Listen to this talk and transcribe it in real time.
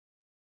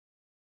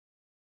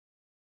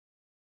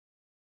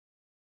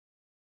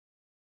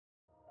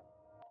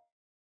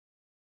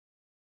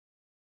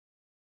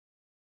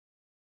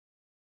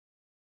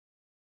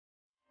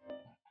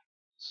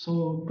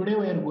So today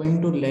we are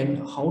going to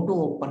learn how to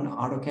open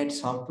AutoCAD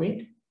software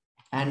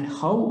and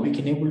how we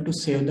can able to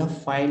save the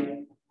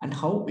file and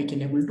how we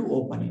can able to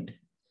open it.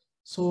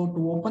 So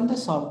to open the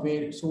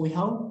software, so we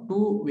have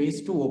two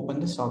ways to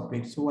open the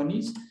software. So one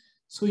is,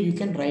 so you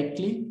can right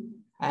click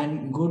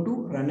and go to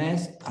run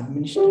as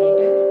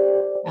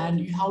administrator and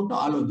you have to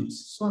allow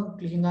this. So I'm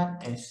clicking on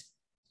S.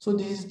 So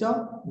this is the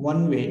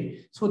one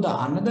way. So the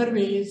another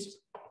way is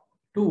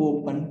to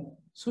open.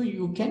 So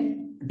you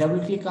can double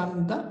click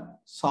on the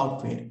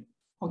software.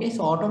 Okay,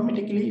 so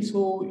automatically,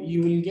 so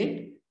you will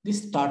get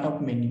this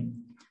startup menu.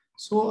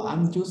 So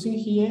I'm choosing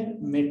here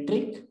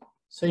metric.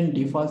 So in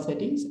default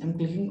settings, I'm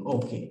clicking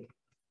OK.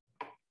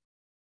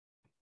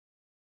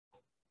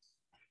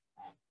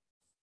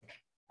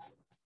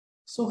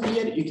 So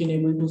here you can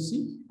able to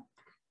see.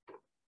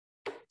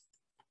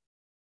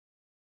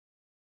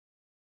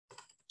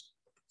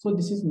 So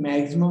this is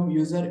maximum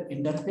user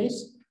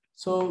interface.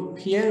 So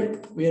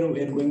here we are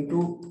going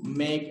to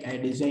make a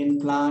design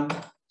plan.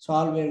 So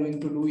all we are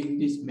going to do in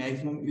this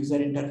maximum user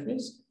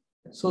interface.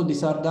 So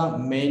these are the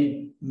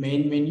main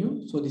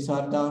menu. So these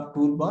are the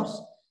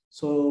toolbars.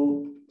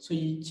 So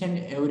each and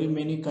every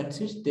menu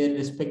consists their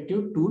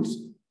respective tools.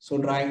 So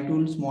drawing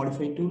tools,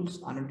 modify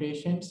tools,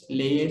 annotations,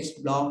 layers,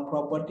 block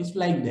properties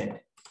like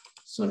that.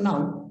 So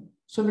now,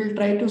 so we'll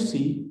try to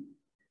see.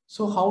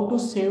 So how to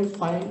save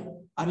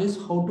file or is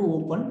how to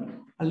open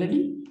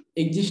already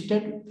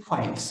existed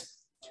files.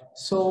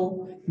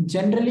 So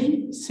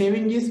generally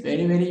saving is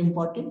very, very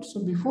important. So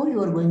before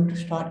you are going to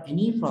start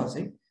any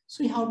project,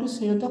 so you have to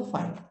save the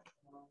file.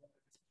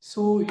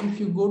 So if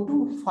you go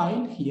to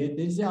file here,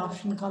 there is an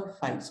option called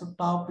file. So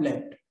top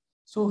left.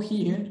 So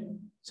here,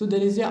 so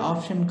there is an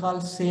option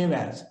called save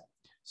as.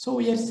 So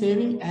we are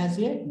saving as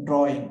a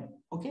drawing.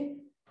 Okay.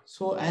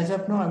 So as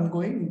of now, I'm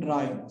going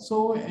drawing.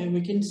 So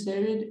we can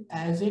save it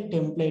as a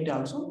template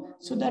also.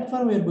 So that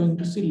one we are going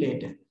to see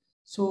later.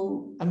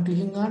 So I'm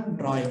clicking on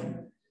drawing.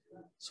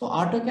 So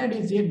AutoCAD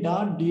is a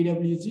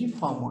 .dwg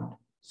format.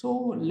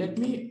 So let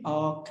me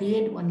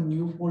create one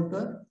new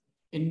folder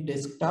in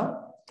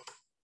desktop.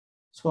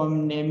 So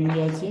I'm naming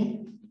as a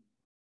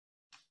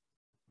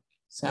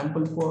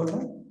sample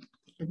folder.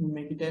 Let me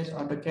make it as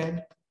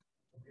AutoCAD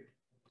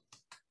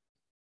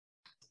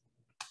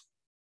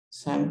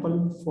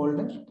sample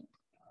folder.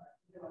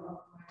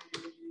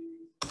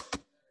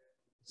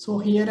 So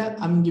here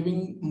I'm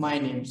giving my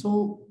name.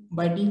 So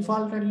by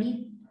default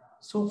only,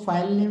 so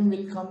file name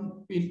will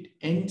come, it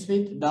ends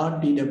with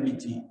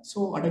 .dwg.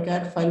 So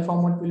AutoCAD file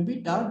format will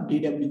be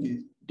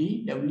 .dwg.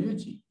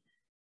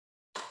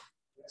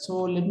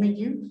 So let me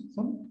give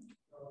some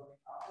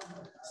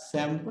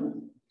sample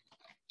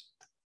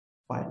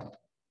file.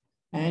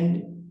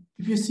 And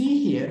if you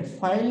see here,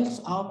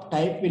 files of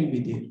type will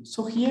be there.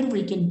 So here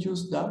we can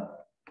choose the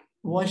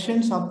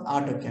versions of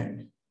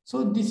AutoCAD.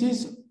 So this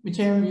is which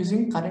I am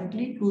using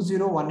currently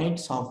 2018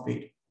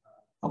 software.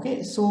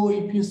 Okay, so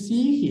if you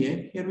see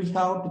here we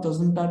have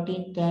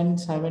 2013, 10,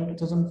 7,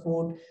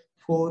 2004,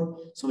 4.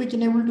 So we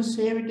can able to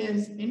save it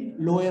as in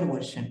lower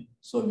version.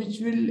 So which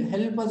will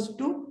help us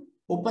to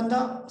open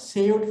the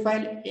saved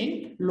file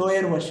in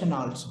lower version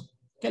also.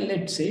 Okay,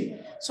 let's say.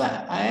 So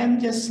I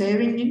am just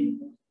saving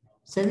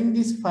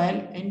this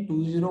file in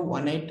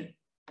 2018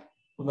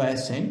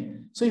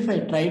 version. So if I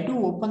try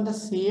to open the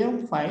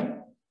same file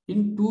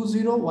in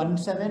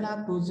 2017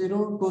 or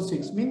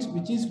 2026 means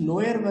which is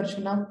lower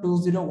version of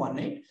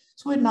 2018.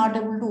 So we're not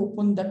able to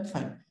open that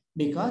file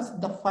because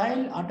the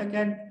file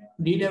AutoCAD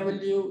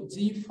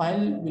DWG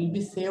file will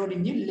be saved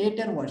in the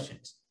later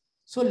versions.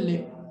 So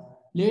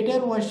later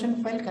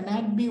version file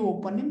cannot be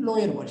opened in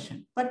lower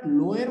version, but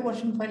lower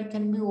version file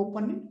can be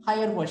opened in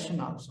higher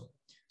version also.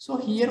 So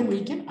here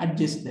we can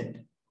adjust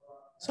that.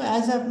 So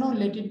as of now,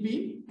 let it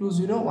be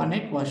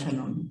 2018 version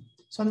only.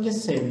 So I'm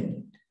just saving it.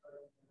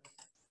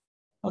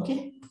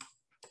 Okay.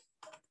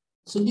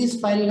 So this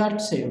file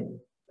got saved.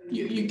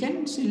 You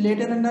can see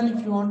later and all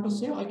if you want to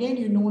save. Again,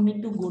 you no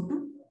need to go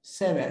to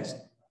save as.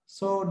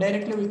 So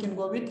directly we can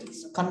go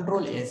with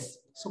Control S.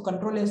 So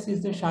Control S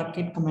is the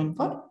shortcut command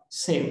for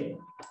save.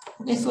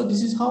 Okay, so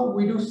this is how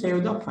we do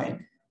save the file.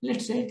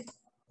 Let's say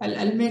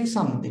I'll make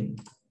something.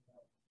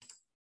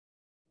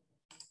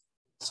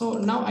 So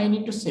now I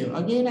need to save.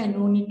 Again, I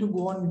no need to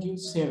go and give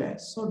save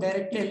as. So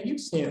directly I'll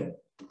give save.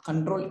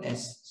 Control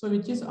S. So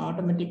which is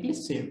automatically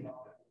saved.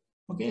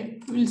 Okay,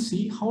 we'll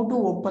see how to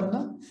open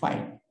the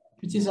file,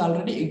 which is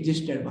already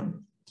existed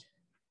one.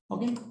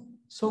 Okay,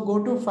 so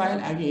go to file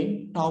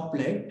again, top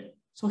left.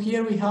 So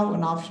here we have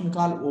an option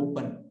called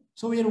open.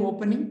 So we are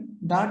opening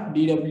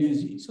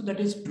 .dwg. So that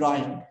is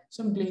drawing.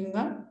 So I'm clicking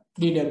on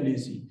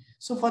DWG.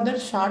 So for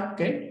that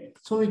shortcut,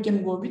 so we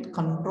can go with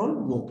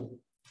Control O.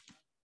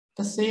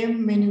 The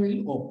same menu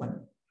will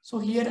open. So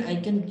here I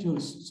can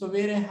choose. So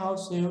where I have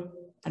saved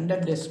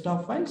under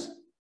desktop files,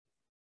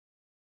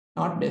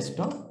 not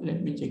desktop.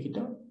 Let me check it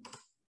out.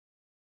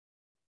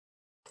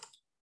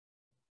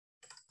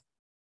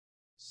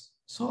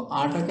 So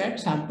AutoCAD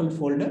sample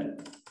folder.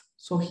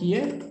 So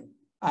here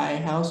I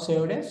have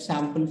saved a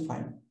sample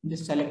file.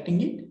 Just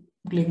selecting it,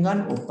 clicking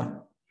on open.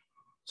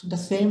 So the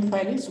same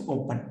file is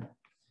open.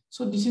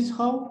 So this is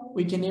how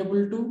we can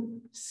able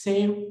to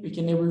save, we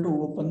can able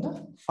to open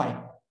the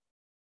file.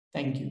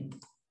 Thank you.